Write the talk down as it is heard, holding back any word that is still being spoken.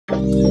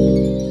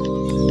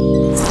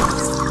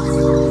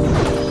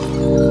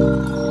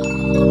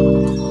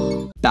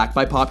Backed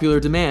by popular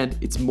demand,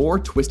 it's more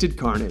twisted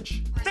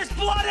carnage. There's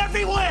blood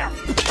everywhere!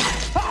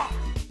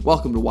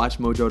 Welcome to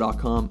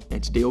WatchMojo.com,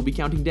 and today we'll be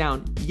counting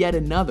down yet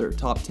another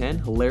top 10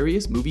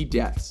 hilarious movie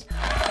deaths.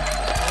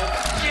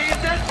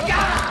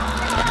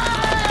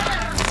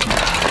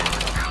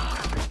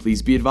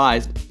 Please be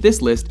advised,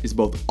 this list is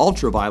both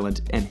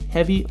ultra-violent and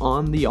heavy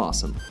on the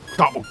awesome.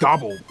 Gobble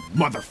gobble,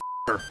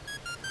 motherfucker.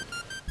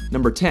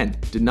 Number 10,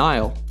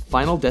 Denial,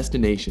 Final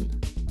Destination.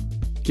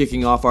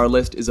 Kicking off our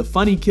list is a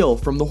funny kill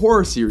from the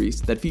horror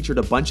series that featured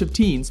a bunch of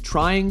teens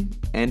trying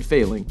and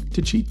failing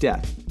to cheat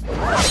death.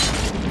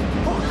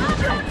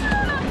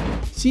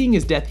 Seeing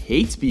as death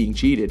hates being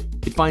cheated,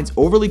 it finds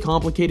overly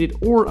complicated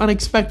or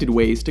unexpected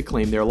ways to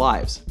claim their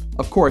lives.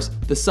 Of course,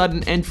 the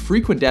sudden and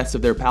frequent deaths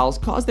of their pals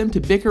cause them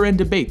to bicker and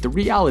debate the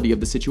reality of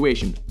the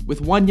situation,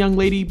 with one young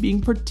lady being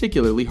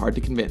particularly hard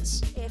to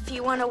convince. If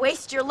you want to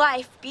waste your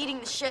life beating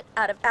the shit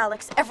out of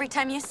Alex every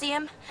time you see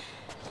him,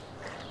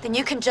 then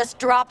you can just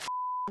drop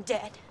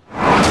dead.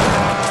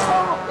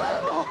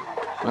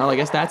 Well, I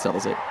guess that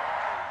settles it.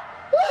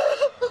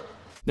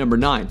 Number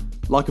 9,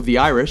 Luck of the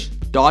Irish,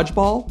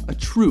 Dodgeball, a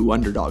true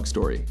underdog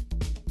story.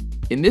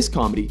 In this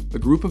comedy, a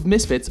group of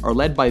misfits are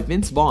led by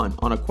Vince Vaughn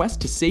on a quest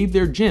to save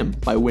their gym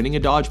by winning a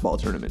dodgeball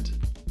tournament.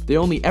 They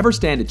only ever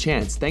stand a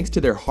chance thanks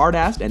to their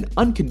hard-assed and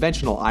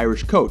unconventional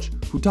Irish coach,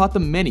 who taught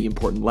them many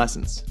important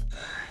lessons.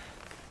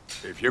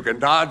 If you can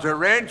dodge a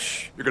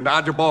wrench, you can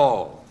dodge a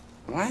ball.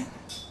 What?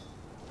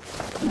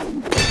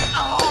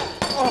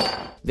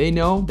 They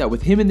know that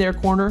with him in their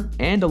corner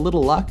and a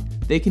little luck,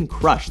 they can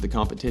crush the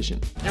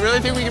competition. You really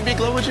think we can beat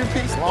Glow with your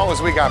piece? As long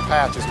as we got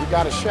patches, we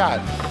got a shot.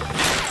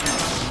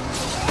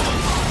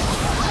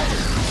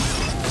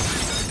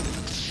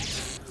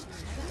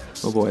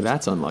 Oh boy,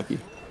 that's unlucky.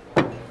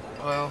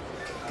 Well,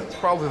 it's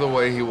probably the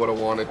way he would have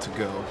wanted to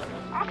go.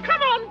 Oh,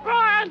 come on,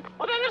 Brian!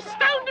 We're gonna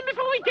stone him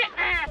before we get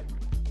there!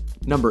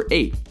 Number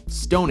 8,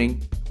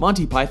 Stoning,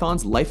 Monty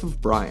Python's Life of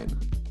Brian.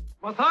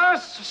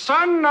 Matthias,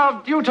 son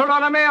of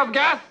Deuteronomy of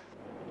Gath?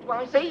 Do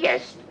I say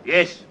yes?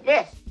 Yes.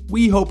 Yes.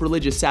 We hope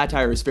religious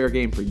satire is fair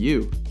game for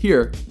you.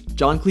 Here,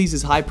 John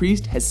Cleese's high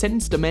priest has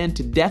sentenced a man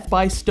to death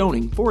by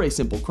stoning for a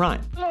simple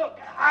crime. Look,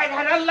 I'd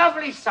had a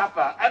lovely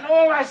supper, and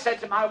all I said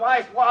to my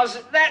wife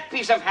was that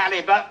piece of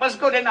halibut was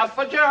good enough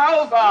for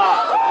Jehovah.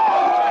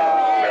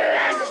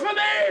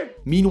 Blasphemy!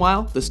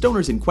 Meanwhile, the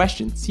stoners in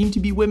question seem to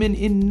be women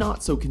in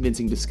not so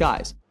convincing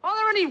disguise. Are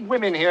there any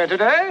women here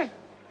today?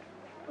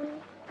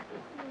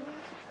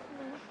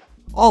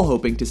 All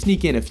hoping to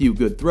sneak in a few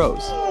good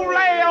throws. Oh,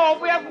 lay off,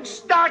 we haven't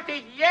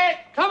started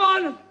yet. Come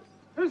on,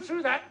 who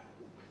threw that?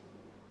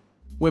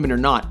 Women or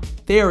not,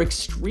 they are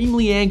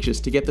extremely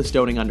anxious to get the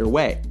stoning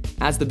underway,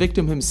 as the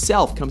victim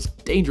himself comes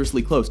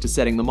dangerously close to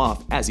setting them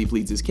off as he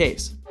pleads his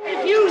case.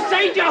 If you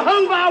say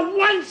Jehovah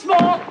once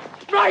more,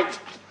 right,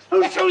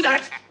 who threw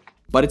that?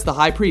 But it's the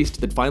high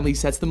priest that finally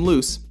sets them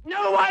loose.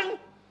 No one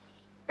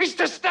is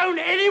to stone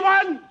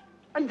anyone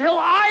until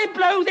I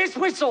blow this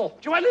whistle.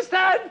 Do you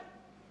understand?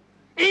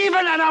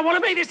 Even, and I want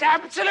to make this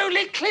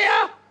absolutely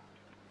clear,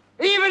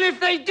 even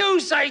if they do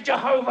say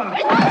Jehovah.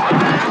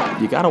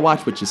 You gotta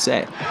watch what you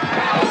say.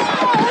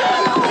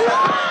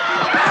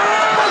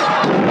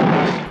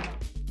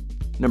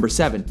 Number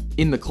 7,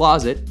 In the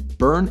Closet,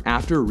 Burn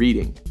After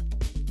Reading.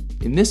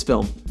 In this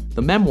film,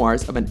 the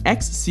memoirs of an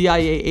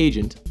ex-CIA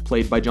agent,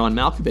 played by John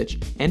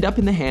Malkovich, end up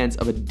in the hands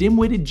of a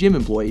dim-witted gym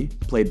employee,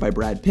 played by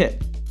Brad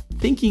Pitt.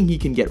 Thinking he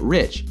can get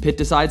rich, Pitt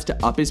decides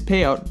to up his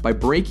payout by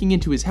breaking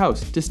into his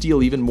house to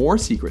steal even more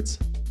secrets.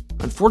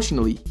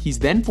 Unfortunately, he's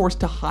then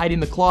forced to hide in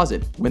the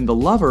closet when the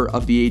lover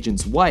of the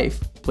agent's wife,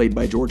 played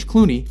by George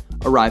Clooney,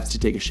 arrives to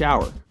take a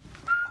shower.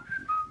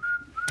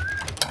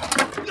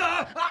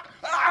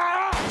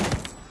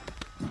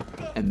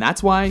 And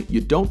that's why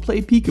you don't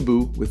play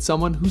peekaboo with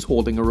someone who's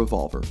holding a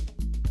revolver.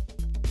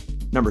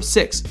 Number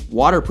 6,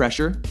 Water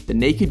Pressure, The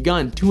Naked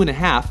Gun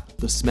 2.5,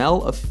 The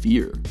Smell of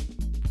Fear.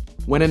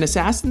 When an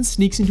assassin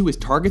sneaks into his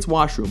target's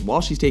washroom while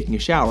she's taking a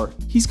shower,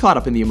 he's caught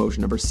up in the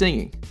emotion of her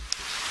singing.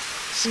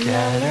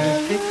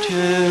 Scatter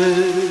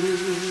pictures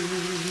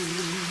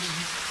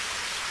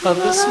of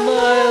the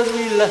smiles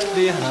we left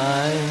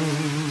behind.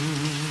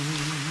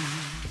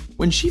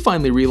 When she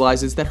finally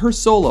realizes that her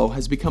solo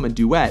has become a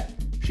duet,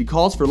 she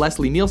calls for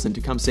Leslie Nielsen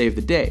to come save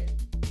the day.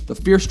 The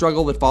fierce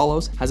struggle that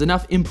follows has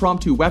enough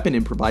impromptu weapon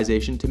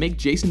improvisation to make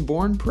Jason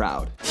Bourne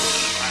proud.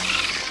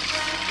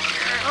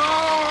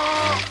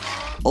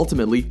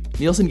 Ultimately,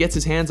 Nielsen gets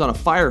his hands on a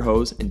fire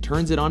hose and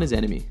turns it on his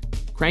enemy.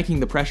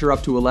 Cranking the pressure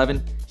up to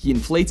 11, he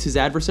inflates his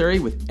adversary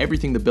with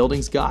everything the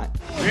building's got.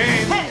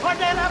 Hey, what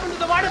the hell happened to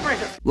the water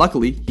pressure?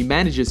 Luckily, he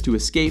manages to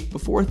escape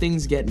before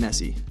things get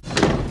messy.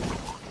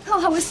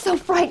 Oh, I was so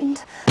frightened.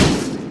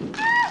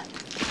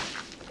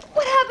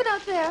 What happened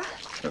out there?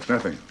 That's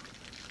nothing.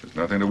 There's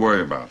nothing to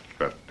worry about.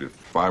 But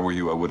if I were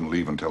you, I wouldn't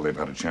leave until they've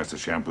had a chance to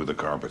shampoo the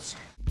carpets.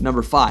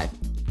 Number 5,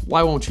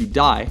 Why Won't You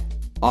Die?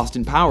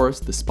 Austin Powers,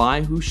 The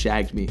Spy Who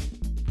Shagged Me.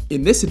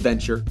 In this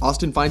adventure,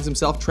 Austin finds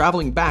himself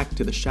traveling back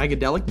to the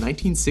shagadelic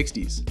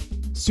 1960s.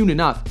 Soon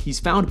enough, he's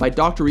found by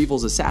Dr.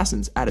 Evil's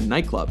assassins at a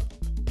nightclub.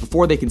 The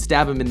Before they can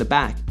stab him in the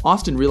back,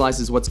 Austin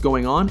realizes what's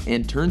going on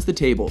and turns the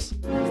tables.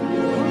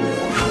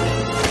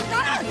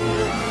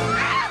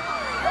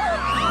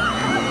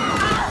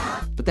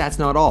 But that's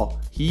not all.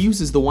 He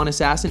uses the one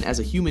assassin as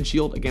a human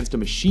shield against a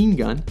machine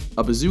gun,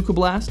 a bazooka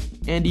blast,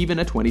 and even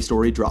a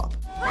 20-story drop.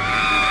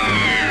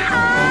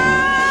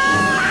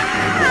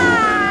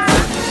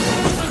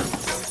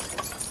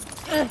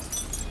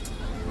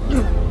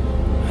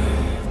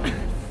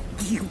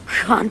 You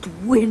can't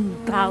win,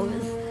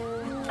 Powers.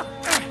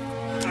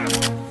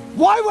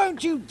 Why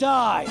won't you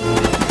die?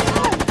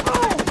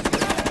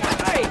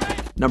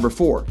 Number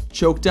 4,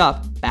 Choked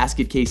Up,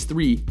 Basket Case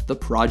 3, The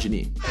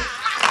Progeny.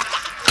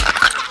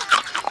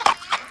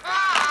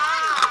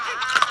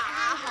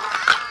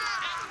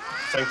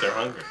 I think they're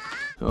hungry.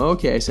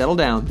 Okay, settle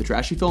down. The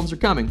trashy films are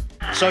coming.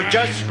 So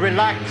just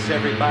relax,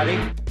 everybody.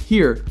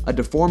 Here, a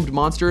deformed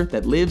monster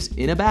that lives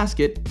in a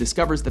basket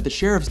discovers that the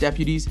sheriff's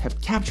deputies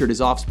have captured his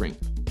offspring.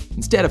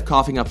 Instead of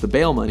coughing up the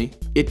bail money,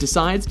 it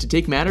decides to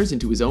take matters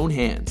into his own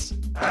hands.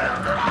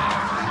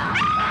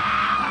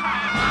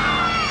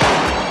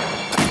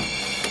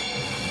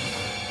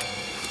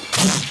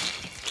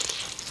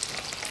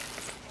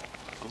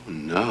 Oh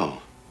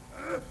no.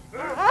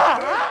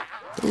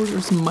 Those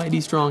are some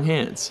mighty strong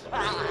hands.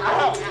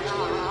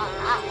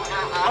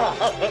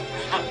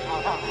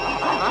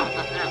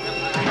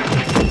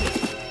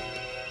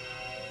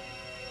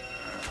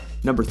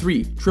 Number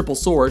 3, Triple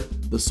Sword,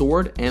 The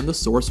Sword and the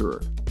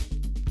Sorcerer.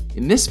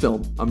 In this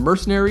film, a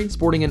mercenary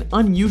sporting an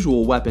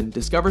unusual weapon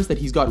discovers that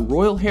he's got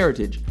royal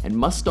heritage and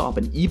must stop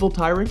an evil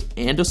tyrant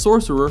and a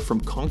sorcerer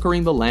from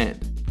conquering the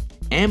land.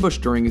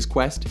 Ambushed during his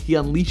quest, he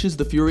unleashes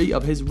the fury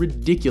of his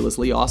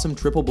ridiculously awesome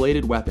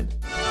triple-bladed weapon.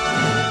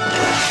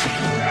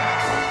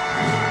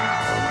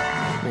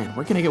 Man,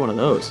 where can I get one of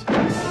those?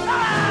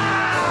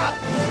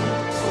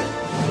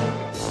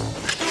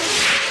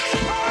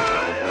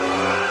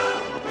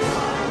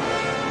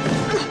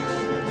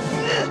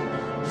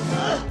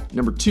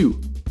 Number 2,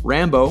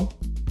 Rambo,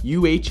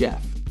 UHF.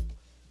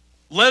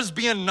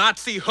 Lesbian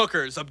Nazi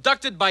hookers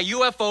abducted by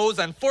UFOs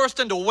and forced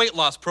into weight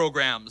loss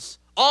programs.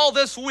 All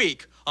this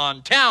week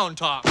on Town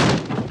Talk.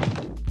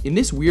 In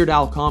this Weird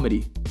Al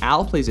comedy,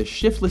 Al plays a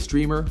shiftless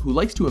dreamer who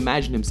likes to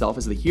imagine himself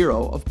as the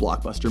hero of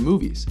blockbuster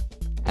movies.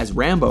 As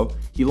Rambo,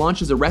 he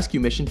launches a rescue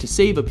mission to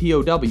save a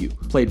POW,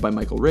 played by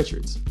Michael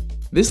Richards.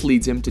 This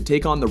leads him to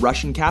take on the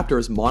Russian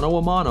captors mano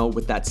a mano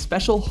with that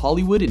special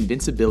Hollywood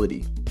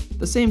invincibility.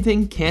 The same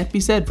thing can't be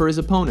said for his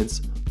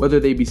opponents, whether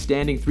they be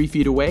standing 3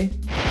 feet away,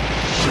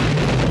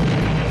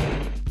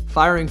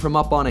 firing from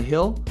up on a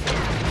hill,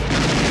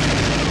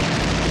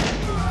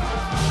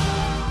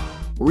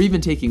 or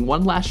even taking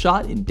one last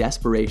shot in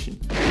desperation.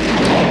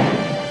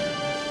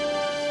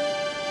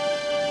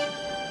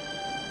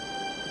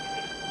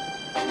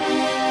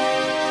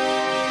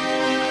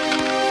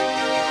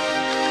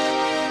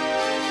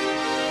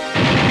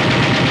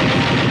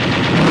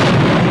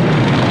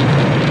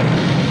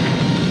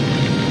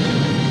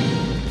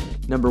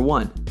 Number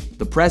 1,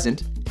 The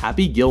Present,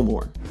 Happy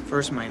Gilmore.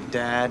 First my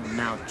dad,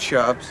 now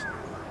Chubbs.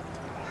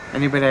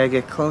 Anybody I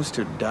get close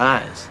to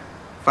dies.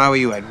 If I were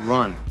you, I'd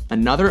run.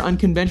 Another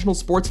unconventional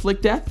sports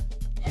flick death?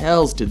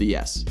 Hells to the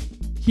yes.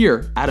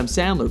 Here, Adam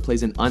Sandler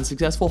plays an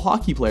unsuccessful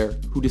hockey player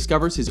who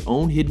discovers his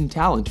own hidden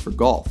talent for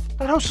golf.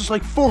 That house is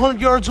like 400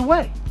 yards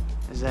away.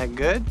 Is that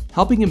good?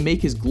 Helping him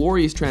make his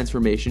glorious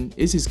transformation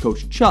is his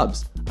coach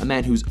Chubbs, a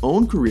man whose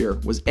own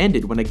career was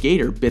ended when a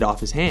gator bit off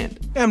his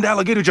hand. Damned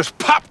alligator just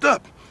popped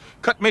up.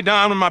 Cut me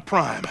down in my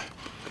prime.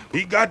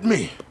 He got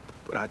me.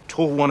 But I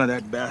tore one of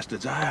that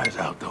bastard's eyes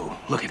out, though.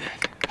 Look at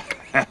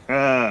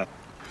that.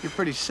 You're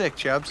pretty sick,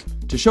 Chubbs.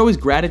 To show his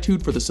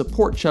gratitude for the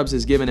support Chubbs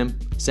has given him,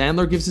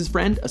 Sandler gives his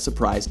friend a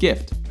surprise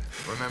gift.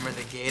 Remember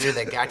the gator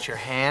that got your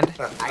hand?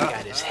 I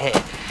got his head.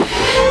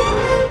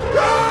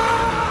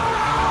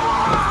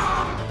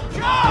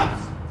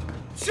 Chubbs!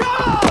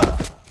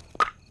 Chubbs!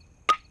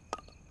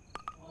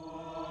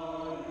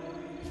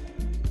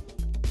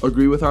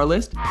 Agree with our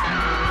list?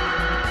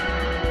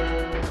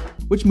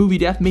 Which movie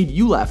death made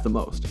you laugh the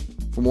most?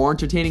 For more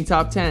entertaining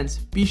top 10s,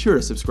 be sure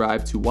to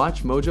subscribe to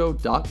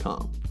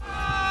WatchMojo.com.